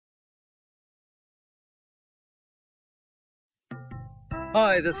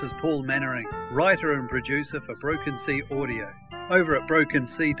Hi, this is Paul Mannering, writer and producer for Broken Sea Audio. Over at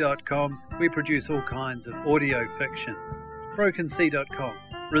BrokenSea.com, we produce all kinds of audio fiction. BrokenSea.com.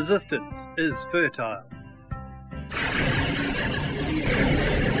 Resistance is fertile.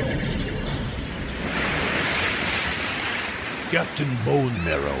 Captain Bone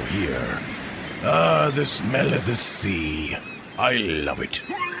Marrow here. The smell of the sea. I love it.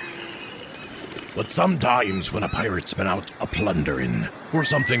 But sometimes when a pirate's been out a-plundering for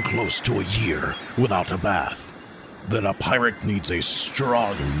something close to a year without a bath, then a pirate needs a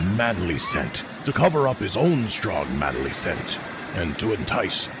strong, manly scent to cover up his own strong, manly scent and to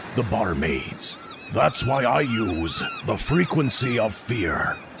entice the barmaids. That's why I use the Frequency of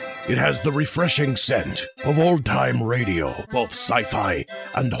Fear. It has the refreshing scent of old-time radio, both sci-fi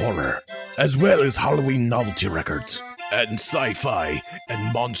and horror, as well as Halloween novelty records, and sci-fi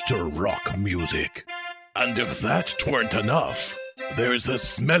and monster rock music. And if that weren't enough, there's the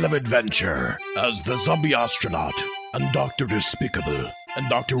smell of adventure as the Zombie Astronaut and Dr. Despicable and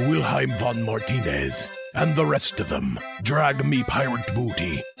Dr. Wilhelm von Martinez and the rest of them drag me pirate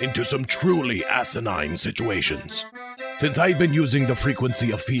booty into some truly asinine situations. Since I've been using the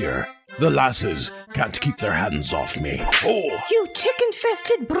Frequency of Fear, the lasses can't keep their hands off me. Oh! You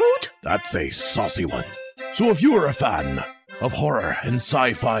tick-infested brute! That's a saucy one. So if you are a fan of horror and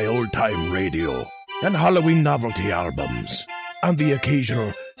sci-fi old-time radio and Halloween novelty albums and the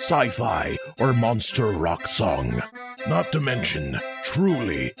occasional sci-fi or monster rock song, not to mention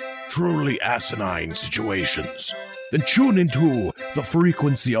truly asinine situations, then tune into the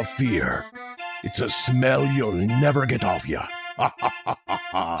Frequency of Fear. It's a smell you'll never get off ya.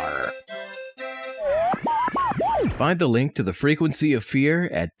 Find the link to the Frequency of Fear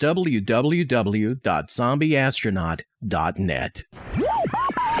at www.zombieastronaut.net.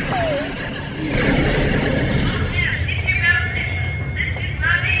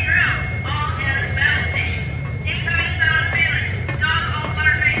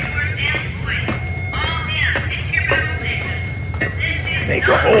 Make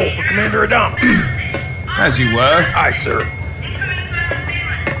a hole for Commander Adam. As you were. Aye, sir.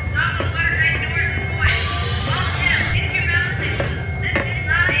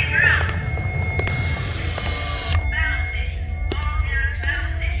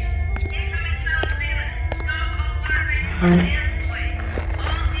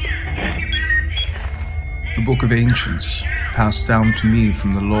 The Book of Ancients, passed down to me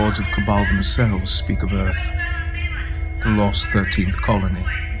from the Lords of Cabal themselves, speak of Earth, the lost 13th colony,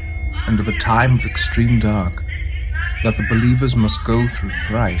 and of a time of extreme dark that the believers must go through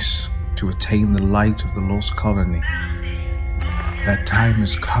thrice to attain the light of the lost colony. That time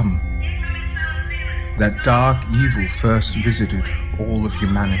has come. That dark evil first visited all of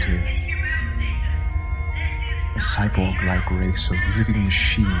humanity. A cyborg-like race of living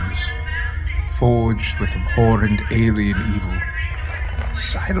machines, forged with abhorrent alien evil.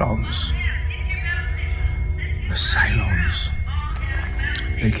 Cylons. The Cylons.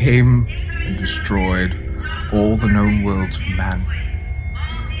 They came and destroyed all the known worlds of man.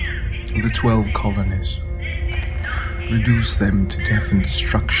 The 12 colonies. Reduced them to death and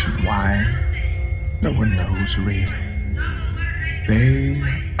destruction. Why? No one knows, really. They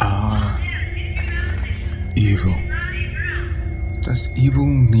are evil. Does evil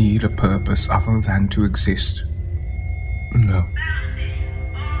need a purpose other than to exist? No.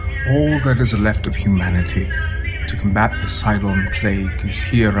 All that is left of humanity to combat the Cylon plague is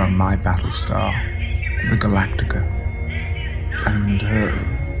here on my battlestar, the Galactica, and her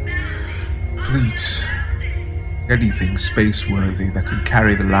fleets. Anything space-worthy that could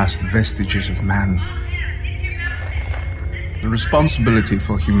carry the last vestiges of man. The responsibility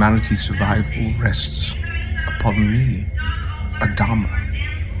for humanity's survival rests upon me, Adama,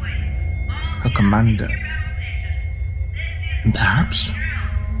 her commander. And perhaps,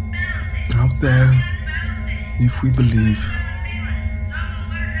 out there, if we believe,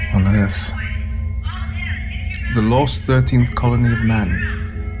 on Earth, the lost 13th colony of man,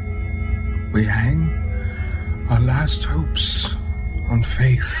 we hang our last hopes on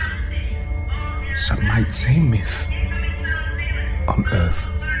faith, some might say myth, on Earth.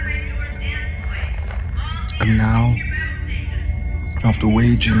 And now, after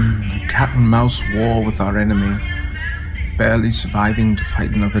waging a cat-and-mouse war with our enemy, barely surviving to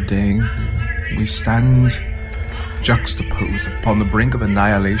fight another day, we stand juxtaposed upon the brink of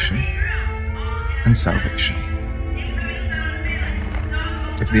annihilation and salvation.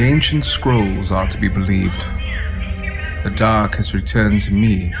 If the ancient scrolls are to be believed, the dark has returned to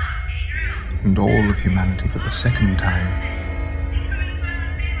me and all of humanity for the second time.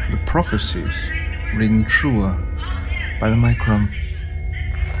 The prophecies ring truer by the micron.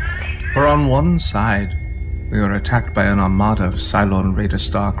 For on one side, we are attacked by an armada of Cylon Raider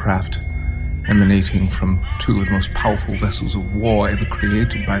starcraft, emanating from two of the most powerful vessels of war ever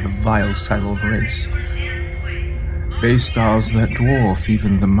created by the vile Cylon race. Base stars that dwarf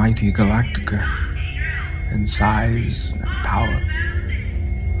even the mighty Galactica in size and power.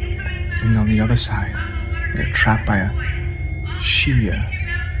 And on the other side, we are trapped by a shear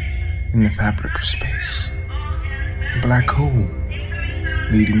in the fabric of space. A black hole,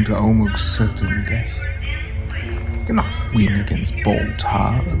 leading to almost certain death. We cannot win against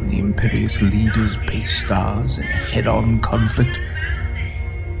Baltar and the Imperious leaders' base stars in a head-on conflict.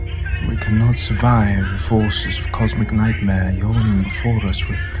 We cannot survive the forces of cosmic nightmare yawning before us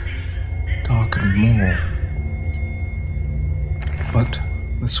with darkened maw. But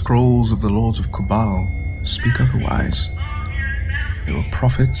the scrolls of the Lords of Cabal speak otherwise. They were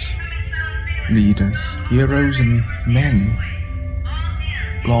prophets, leaders, heroes, and men.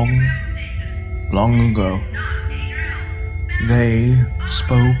 Long, long ago, they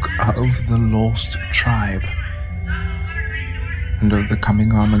spoke of the lost tribe and of the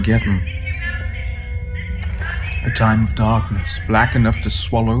coming Armageddon. A time of darkness, black enough to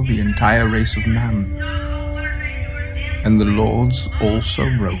swallow the entire race of man. And the Lords also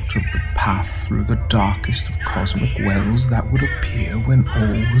wrote of the path through the darkest of cosmic wells that would appear when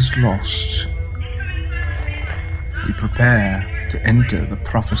all was lost. We prepare to enter the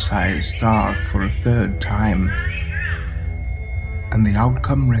prophesied dark for a third time, and the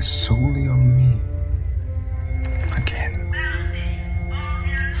outcome rests solely on me. Again.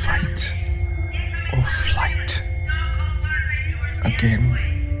 Fight or flight. Again.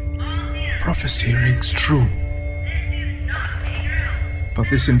 Prophecy rings true. But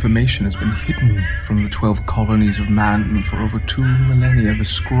this information has been hidden from the 12 colonies of man for over 2 millennia. The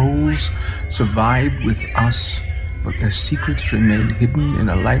scrolls survived with us, but their secrets remained hidden in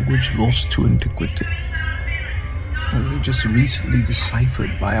a language lost to antiquity. Only just recently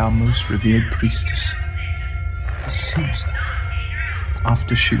deciphered by our most revered priestess, Susa,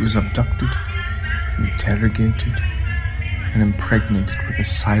 after she was abducted, interrogated, and impregnated with a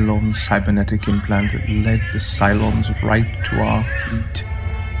Cylon cybernetic implant that led the Cylons right to our fleet.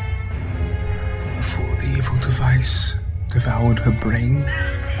 Before the evil device devoured her brain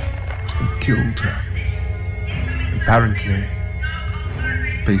and killed her. Apparently,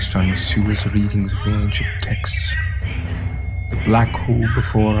 based on Yasua's readings of the ancient texts, the black hole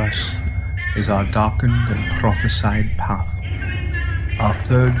before us is our darkened and prophesied path, our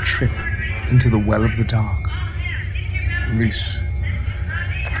third trip into the well of the dark. This,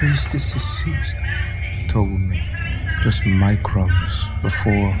 Priestess Susa told me just microns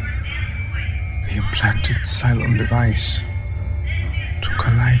before the implanted Cylon device took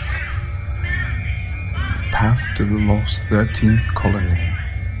her life. The path to the lost 13th colony,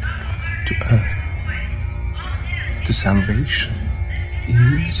 to Earth, to salvation,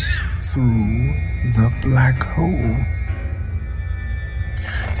 is through the black hole.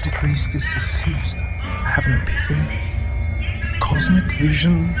 Did Priestess Susa have an epiphany? Cosmic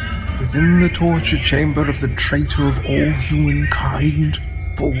vision within the torture chamber of the traitor of all humankind,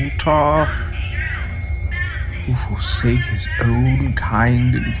 Baltar, who forsake his own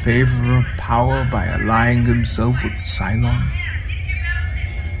kind in favor of power by allying himself with Cylon?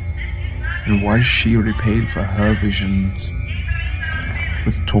 And was she repaid for her visions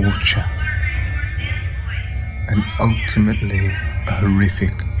with torture and ultimately a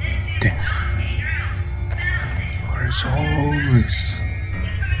horrific death? Or is all this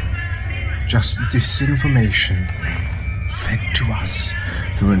just disinformation fed to us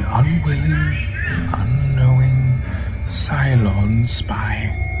through an unwilling and unknowing Cylon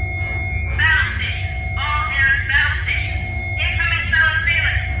spy?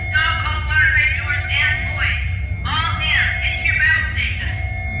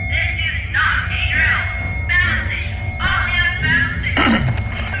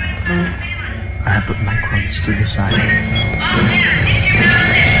 I have put microns to the side.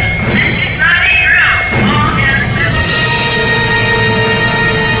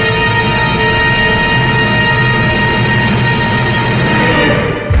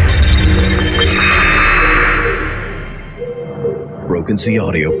 Broken Sea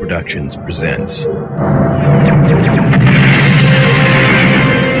Audio Productions presents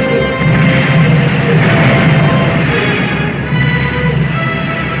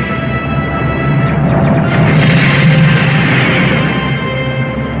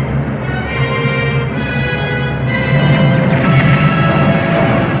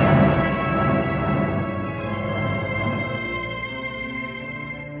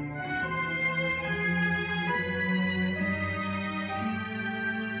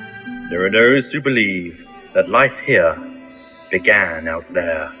There are those who believe that life here began out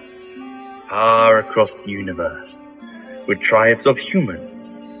there, far across the universe, with tribes of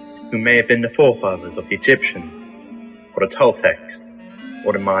humans who may have been the forefathers of the Egyptians, or the Toltecs,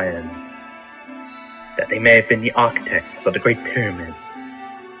 or the Mayans. That they may have been the architects of the Great Pyramids,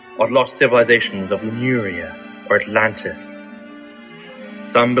 or lost civilizations of Lemuria or Atlantis.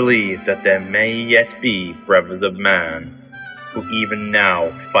 Some believe that there may yet be brothers of man who even now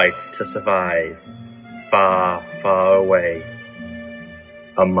fight to survive far, far away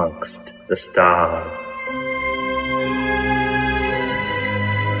amongst the stars.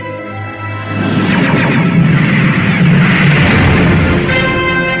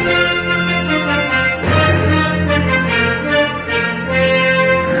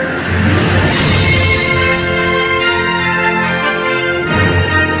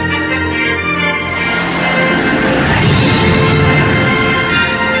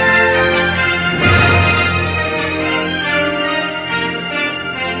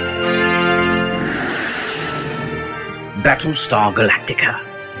 Battlestar Galactica,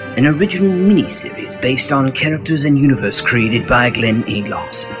 an original miniseries based on characters and universe created by Glenn A.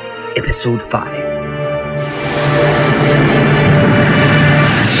 Larson. Episode 5.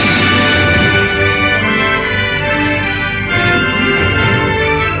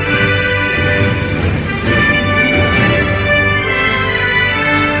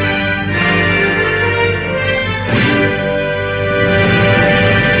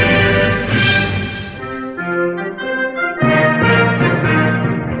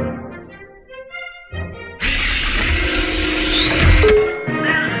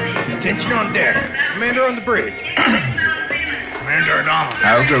 Attention on deck. Commander on the bridge. Commander Adama.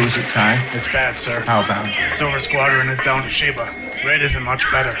 How goes it, Ty? It's bad, sir. How bad? Silver Squadron is down to Sheba. Red isn't much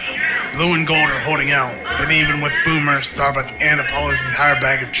better. Blue and Gold are holding out, but even with Boomer, Starbuck, and Apollo's entire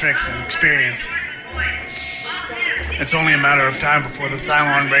bag of tricks and experience, it's only a matter of time before the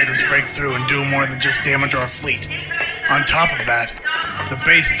Cylon Raiders break through and do more than just damage our fleet. On top of that, the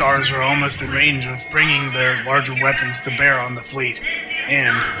base stars are almost in range of bringing their larger weapons to bear on the fleet.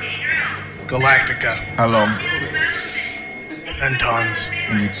 And Galactica. How long? 10 tons.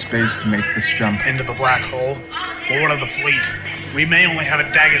 We need space to make this jump. Into the black hole? Or what of the fleet? We may only have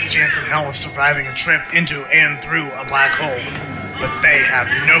a dagger's chance in hell of surviving a trip into and through a black hole. But they have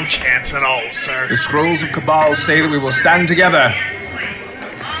no chance at all, sir. The scrolls of Cabal say that we will stand together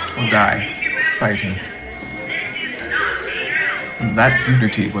or die fighting. And that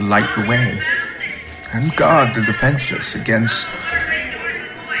unity will light the way and guard the defenseless against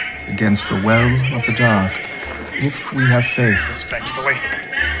the well of the dark, if we have faith. Respectfully,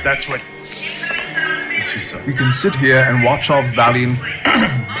 that's what... We can sit here and watch our valiant...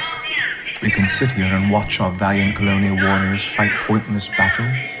 colonial warriors fight pointless battle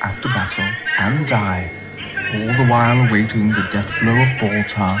after battle and die, all the while awaiting the death blow of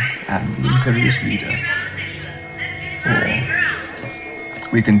Baltar and the Imperious leader.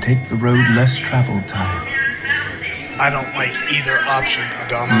 Or we can take the road less traveled, Ty. I don't like either option,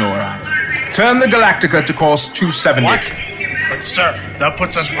 Adama. Nor I. Turn the Galactica to course 270. What? But sir, that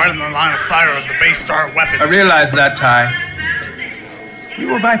puts us right in the line of fire of the base star weapons. I realize that, Ty. We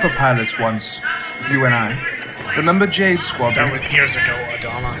were Viper pilots once, you and I. Remember Jade Squadron? That was years ago,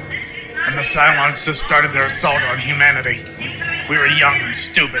 Adama. And the Cylons just started their assault on humanity. We were young and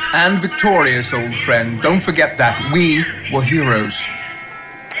stupid. And victorious, old friend. Don't forget that. We were heroes.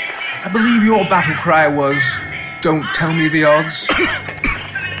 I believe your battle cry was... Don't tell me the odds.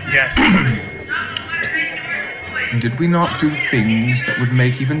 Yes. And did we not do things that would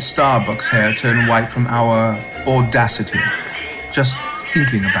make even Starbuck's hair turn white from our audacity? Just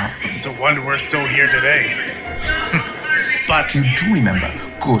thinking about them. It's a wonder we're still here today. But... You do remember.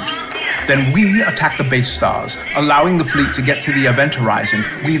 Good. Then we attack the base stars, allowing the fleet to get to the event horizon.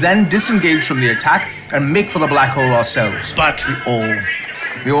 We then disengage from the attack and make for the black hole ourselves. But...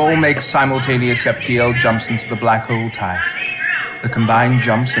 We all make simultaneous FTL jumps into the black hole, Ty. The combined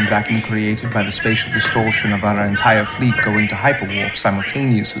jumps and vacuum created by the spatial distortion of our entire fleet going to hyperwarp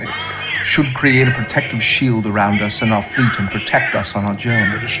simultaneously should create a protective shield around us and our fleet and protect us on our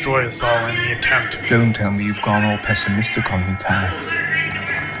journey. Destroy us all in the attempt. Don't tell me you've gone all pessimistic on me, Ty.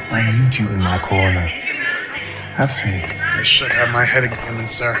 I need you in my corner. Have faith. I should have my head examined,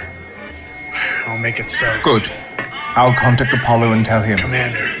 sir. I'll make it so. Good. I'll contact Apollo and tell him.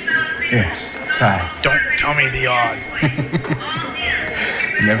 Commander. Yes, Ty. Don't tell me the odds.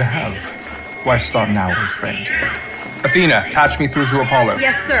 Never have. Why start now, old friend? Athena, patch me through to Apollo.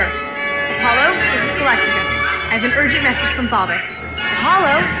 Yes, sir. Apollo, this is Galactica. I have an urgent message from Father.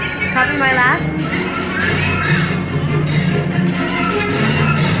 Apollo, copy my last.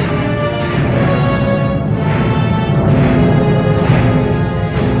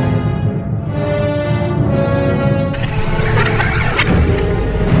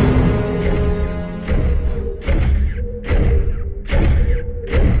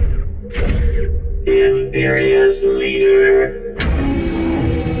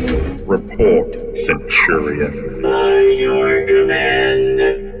 report, Centurion. By your command,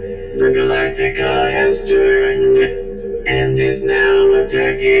 the Galactica has turned and is now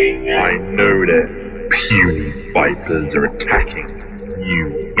attacking. I know that puny vipers are attacking.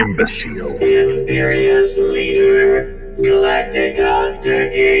 You imbecile. Imperious leader, Galactica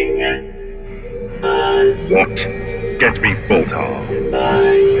attacking us. What? Get me Voltar.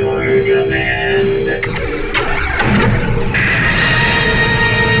 By your command.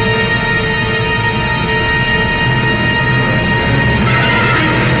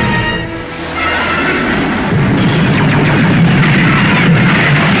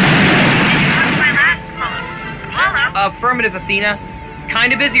 Affirmative, Athena.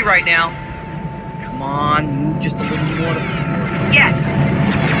 Kinda busy right now. Come on, move just a little more. Yes!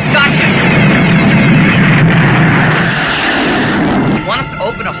 Gotcha! You want us to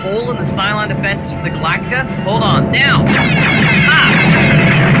open a hole in the Cylon defenses for the Galactica? Hold on, now! Ah!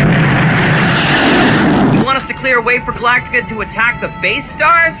 You want us to clear a way for Galactica to attack the base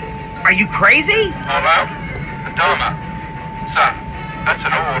stars? Are you crazy? Hello? Adama. Son, that's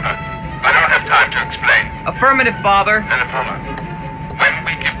an order. I don't have time to explain. Affirmative, Father. Telephone. When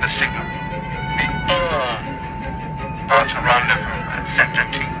we give the signal, pass a rendezvous at Sector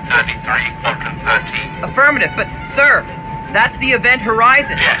T-33, Quadrant 13. Affirmative, but, sir, that's the event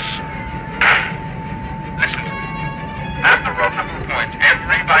horizon. Yes. Listen. At the rendezvous point,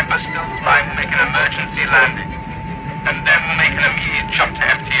 every Viper still flying will make an emergency landing. And then we'll make an immediate jump to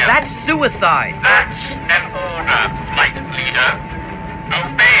FTL. That's suicide. That's an order, flight leader.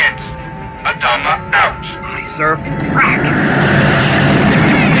 Obey it. Adama out. Aye, sir. Crack!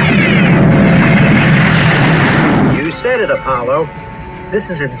 You said it, Apollo. This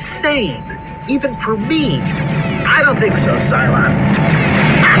is insane. Even for me. I don't think so, Cylon.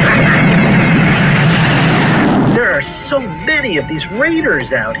 There are so many of these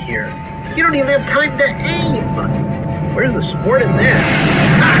raiders out here. You don't even have time to aim. Where's the sport in that?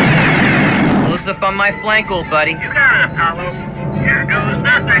 Close up on my flank, old buddy. You got it, Apollo. Here goes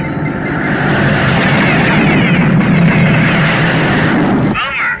nothing.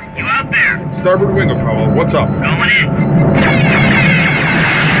 Boomer, you out there? Starboard wing, Apollo. What's up? Going in.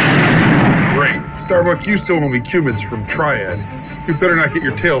 Great. Starbuck, you still owe me Cubans from Triad. You better not get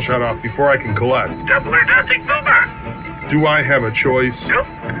your tail shot off before I can collect. Double or nothing, Boomer. Do I have a choice? Nope.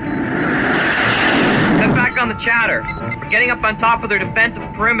 Cut back on the chatter. We're getting up on top of their defensive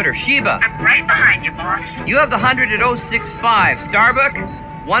perimeter. Sheba. I'm right behind you, boss. You have the 100 at 065. Starbuck,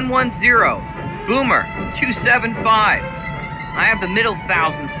 110. Boomer, 275. I have the middle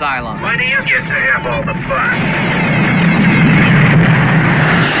 1,000 Cylons. Why do you get to have all the fun?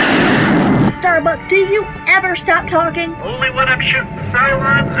 Starbuck, do you ever stop talking? Only when I'm shooting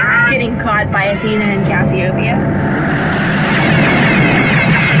Cylons or Getting caught by Athena and Cassiopeia?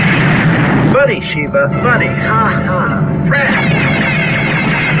 Funny, Sheba. Funny. Ha ha. Fred.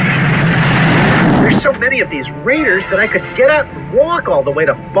 There's so many of these raiders that I could get out and walk all the way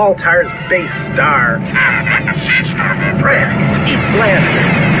to Baltar's base star. Fred, eat blaster.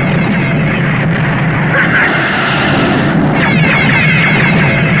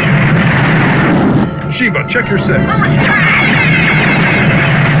 Sheba, check your six.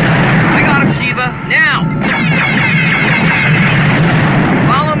 I got him, Sheba. Now!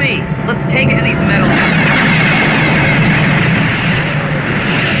 Follow me. Let's take it to these metal guns.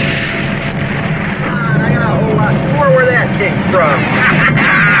 I got a whole lot more where that came from.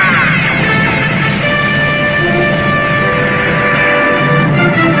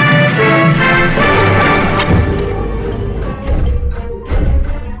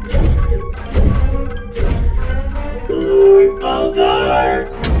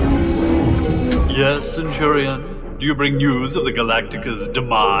 Yes, Centurion. Do you bring news of the Galactica's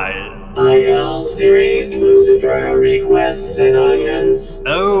demise? IL series Lucifer requests an audience.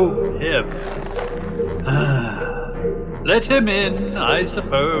 Oh, him. Let him in, I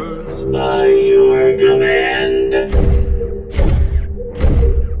suppose. By your command.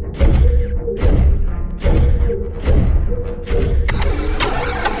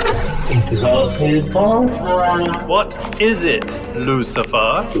 Exalted Baltar. What is it,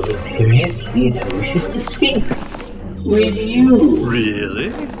 Lucifer? The Imperious leader wishes to speak with you.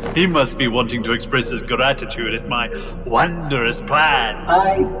 Really? He must be wanting to express his gratitude at my wondrous plan.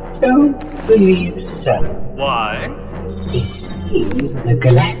 I don't believe so. Why? It seems the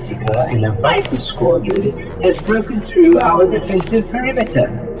Galactica and the Viper Squadron has broken through our defensive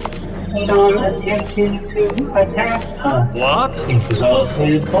perimeter and are attempting to attack us. What?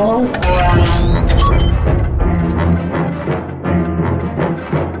 Exalted Baltar.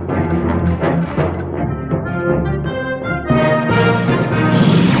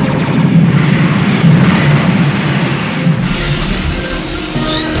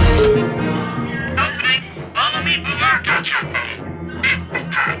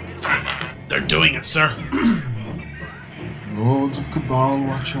 Sir. Lords of Cabal,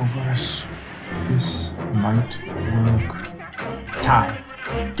 watch over us. This might work. Ty,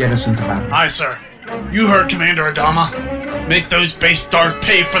 get us into battle. Aye, sir. You heard Commander Adama. Make those base stars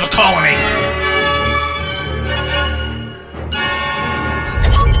pay for the colony.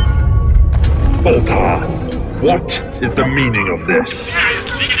 Boltar, what is the meaning of this?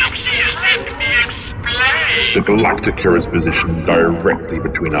 The Galactica is positioned directly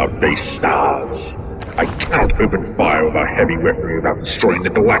between our base stars. I cannot open fire with our heavy weaponry without destroying the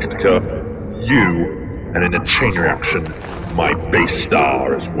Galactica, you, and in a chain reaction, my base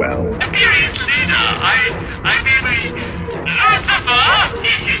star as well. Imperial Leader, I mean, Lucifer!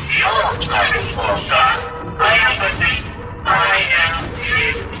 I am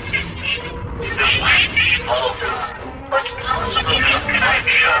the mighty Boltar. What possible help can I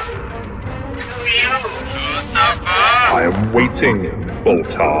be of? To you, Lucifer! I am waiting,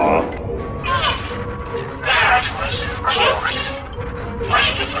 Boltar. That was close.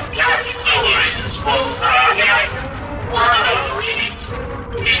 Must have forgotten stories, Boltar.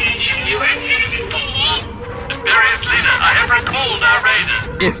 Imperial Leader, I have recalled our raiders.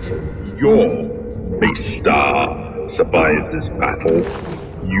 If your base star survives this battle,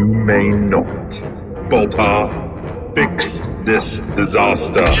 you may not. Boltar, fix this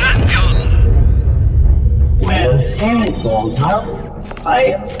disaster. Well said, Boltar.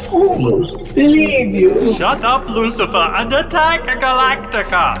 I almost believe you. Shut up, Lucifer, and attack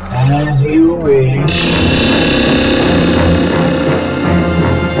Galactica! As you wish.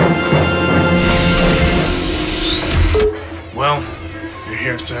 Well, you're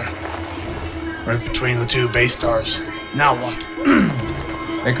here, sir. Right between the two base stars. Now what?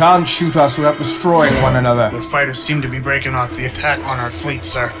 They can't shoot us without destroying one another. The fighters seem to be breaking off the attack on our fleet,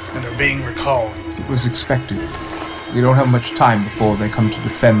 sir, and are being recalled. It was expected. We don't have much time before they come to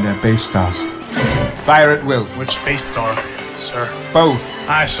defend their base stars. Fire at will. Which base star, sir? Both.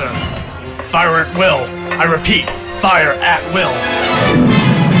 Aye, sir. Fire at will. I repeat, fire at will.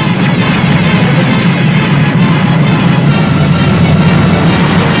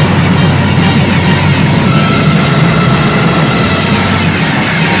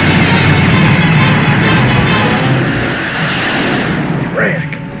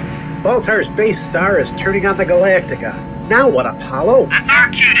 Boltar's base star is turning on the Galactica. Now what, Apollo? That's our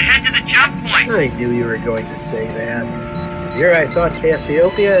cue to head to the jump point. I knew you were going to say that. Here I thought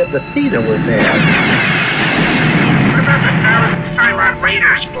Cassiopeia and Athena were bad. What about the Cylon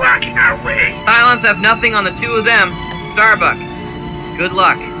raiders blocking our way? Cylons have nothing on the two of them. Starbuck, good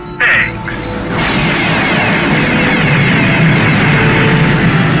luck. Thanks.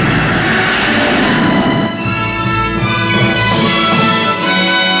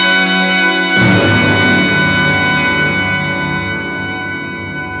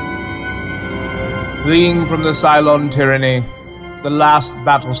 Fleeing from the Cylon tyranny, the last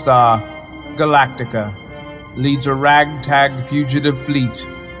battlestar, Galactica, leads a ragtag fugitive fleet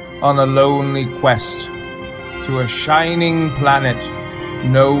on a lonely quest to a shining planet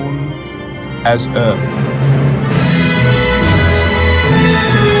known as Earth.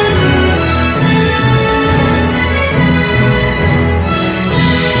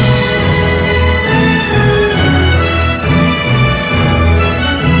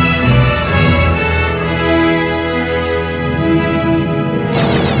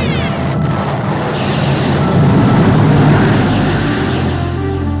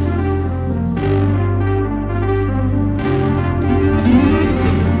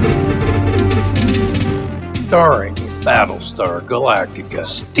 Starring in Battlestar Galactica,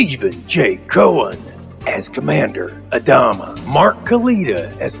 Stephen J. Cohen as Commander Adama, Mark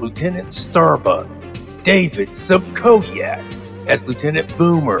Kalita as Lieutenant Starbuck, David Subkodiak as Lieutenant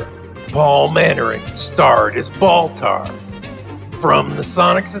Boomer, Paul Mannering starred as Baltar. From the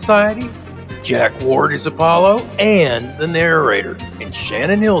Sonic Society, Jack Ward as Apollo and the narrator, and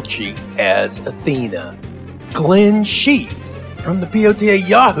Shannon Hilchey as Athena. Glenn Sheets from the POTA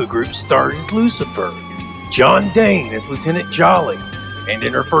Yahoo group starred as Lucifer. John Dane as Lieutenant Jolly, and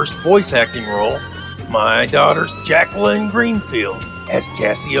in her first voice acting role, my daughter's Jacqueline Greenfield as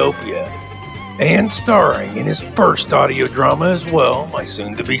Cassiopeia. And starring in his first audio drama as well, my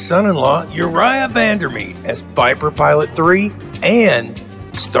soon-to-be son-in-law, Uriah Vandermeet as Viper Pilot 3 and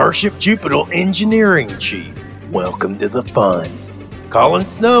Starship Jupiter Engineering Chief. Welcome to the fun. Colin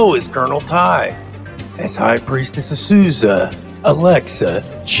Snow as Colonel Ty, as High Priestess Azusa, Alexa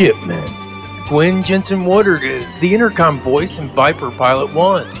Chipman. Gwen Jensen Woodard is the intercom voice in Viper Pilot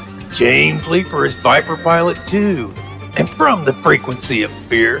 1. James Leeper is Viper Pilot 2. And from the Frequency of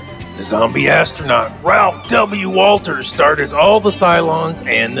Fear, the zombie astronaut Ralph W. Walters starred as all the Cylons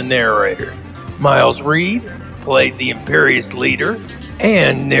and the narrator. Miles Reed played the Imperious Leader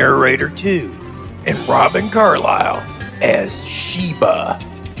and Narrator 2, and Robin Carlyle as Sheba.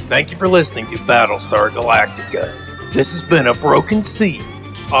 Thank you for listening to Battlestar Galactica. This has been a Broken Sea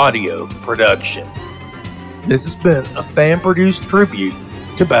audio production. This has been a fan-produced tribute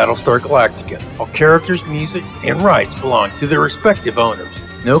to Battlestar Galactica. All characters, music, and rights belong to their respective owners.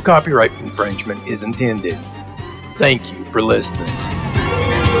 No copyright infringement is intended. Thank you for listening.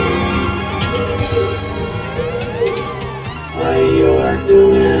 By your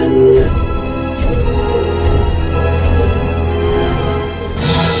command.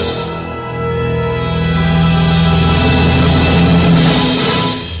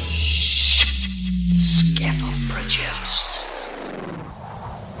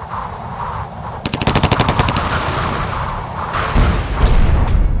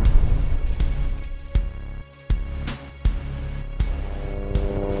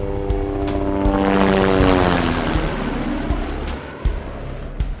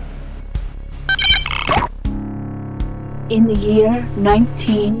 In the year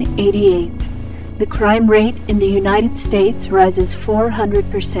 1988, the crime rate in the United States rises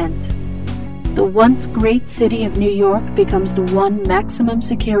 400%. The once great city of New York becomes the one maximum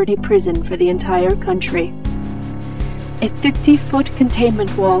security prison for the entire country. A 50-foot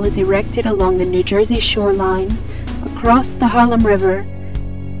containment wall is erected along the New Jersey shoreline, across the Harlem River,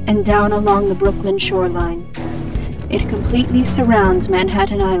 and down along the Brooklyn shoreline. It completely surrounds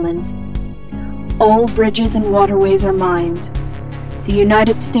Manhattan Island. All bridges and waterways are mined. The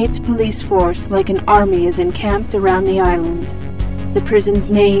United States Police Force, like an army, is encamped around the island. The prison's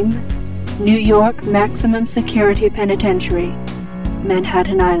name, New York Maximum Security Penitentiary,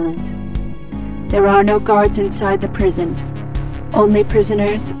 Manhattan Island. There are no guards inside the prison, only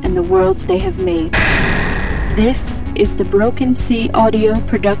prisoners and the worlds they have made. This is the Broken Sea audio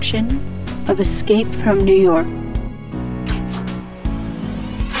production of Escape from New York.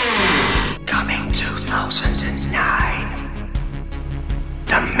 2009.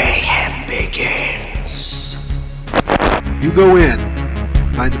 The mayhem begins. You go in,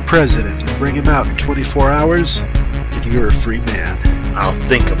 find the president, and bring him out in 24 hours, and you're a free man. I'll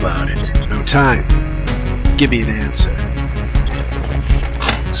think about it. No time. Give me an answer.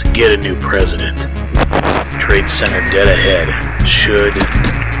 So get a new president. Trade Center dead ahead. Should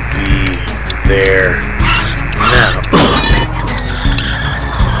be there now.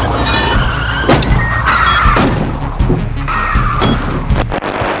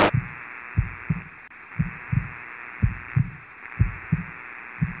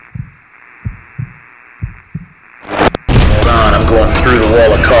 Going through the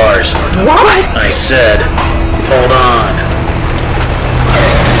wall of cars. What? I said, hold on.